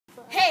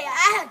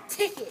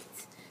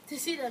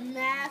see the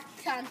math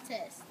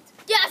contest.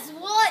 Guess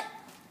what?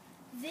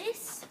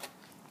 This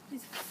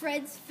is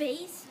Fred's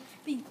face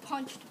being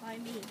punched by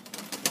me.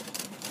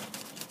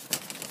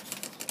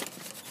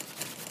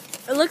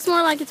 It looks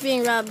more like it's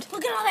being rubbed.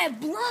 Look at all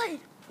that blood.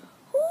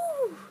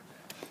 Woo.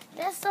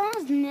 That's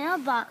someone's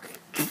mailbox.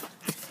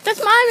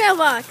 That's my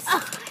mailbox.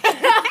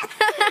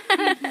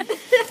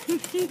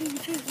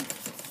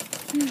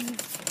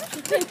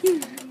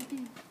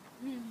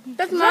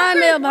 That's my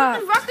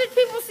mailbox. How can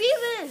people see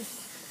this?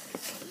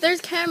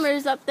 There's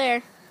cameras up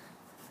there.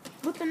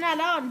 Putting that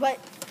on, but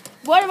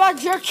what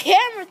about your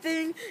camera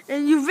thing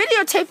and you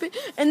videotape it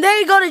and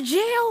they go to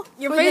jail?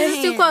 Your face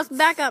is too close.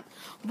 Back up.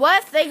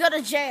 What if they go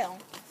to jail?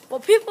 Well,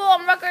 people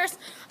on Rutgers,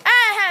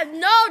 I have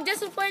no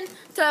discipline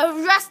to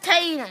arrest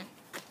Taina.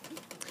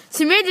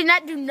 Saleem did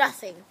not do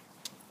nothing.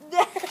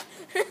 Yeah,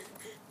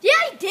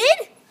 he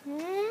did.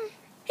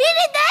 He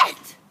did that.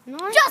 No,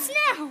 just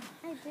now.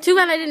 Too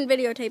bad I didn't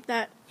videotape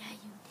that. Yeah,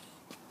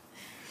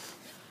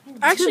 you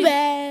did. Actually, too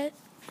bad.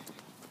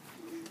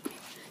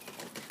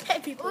 Hey,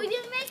 people. Oh,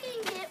 you're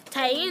making it.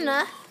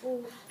 Taina.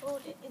 Oh,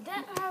 is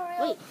that how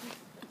real?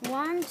 Wait.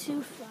 1,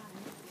 2, 5.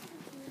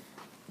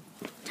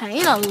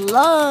 Taina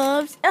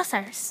loves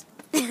Elsers.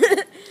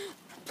 Hey.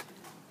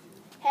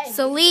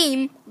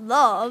 Saleem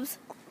loves.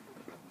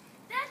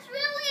 That's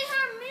really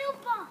her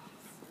mailbox.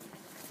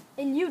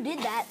 And you did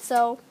that,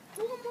 so.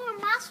 Put more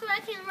mouse so I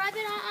can rub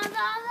it on the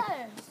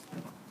others.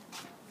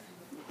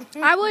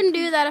 I wouldn't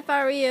do that if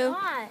I were you.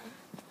 Why?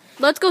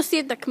 Let's go see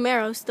if the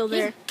Camaro's still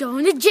there. He's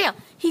going to jail.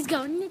 He's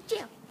going to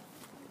jail.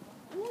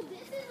 Ooh,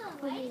 this is a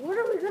light. What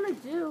are we going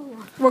to do?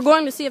 We're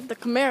going to see if the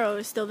Camaro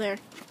is still there.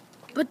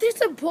 But this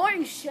is a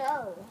boring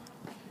show.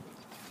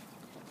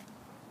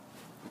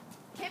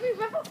 Can we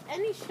rip up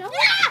any show?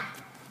 Yeah!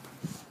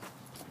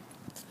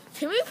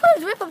 Can we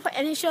please rip up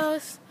any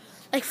shows?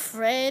 Like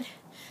Fred,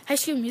 High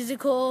School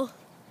Musical.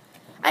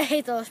 I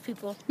hate those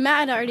people.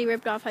 Matt already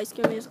ripped off High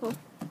School Musical.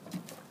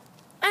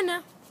 I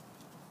know.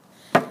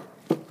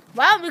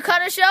 Why don't we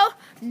cut a show?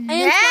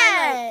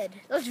 Mad.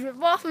 Let's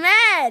rip off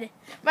Mad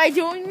by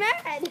doing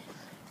Mad.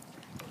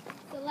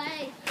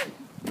 Delay.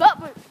 But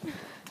we're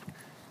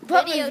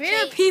real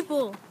Videotape.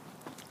 people.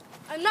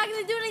 I'm not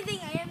going to do anything.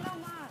 I have no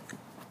moss.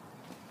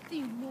 What do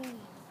you mean?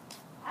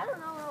 I don't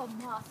know what a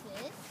moss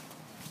is.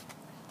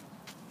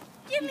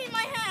 Give me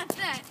my hat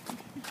back.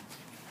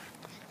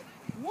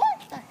 What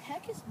the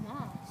heck is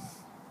moss?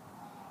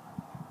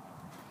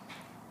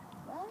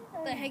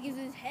 What the heck is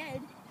his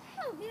head?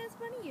 Oh, he has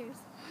bunny ears.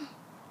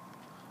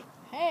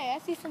 Hey, I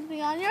see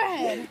something on your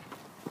head.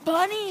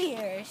 Bunny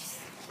ears.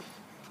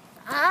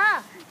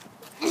 Ah.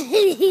 You know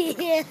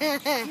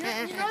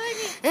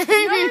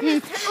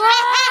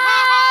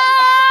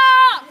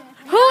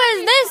Who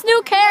is this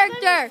new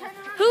character?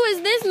 Who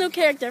is this new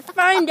character?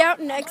 Find out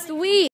next week.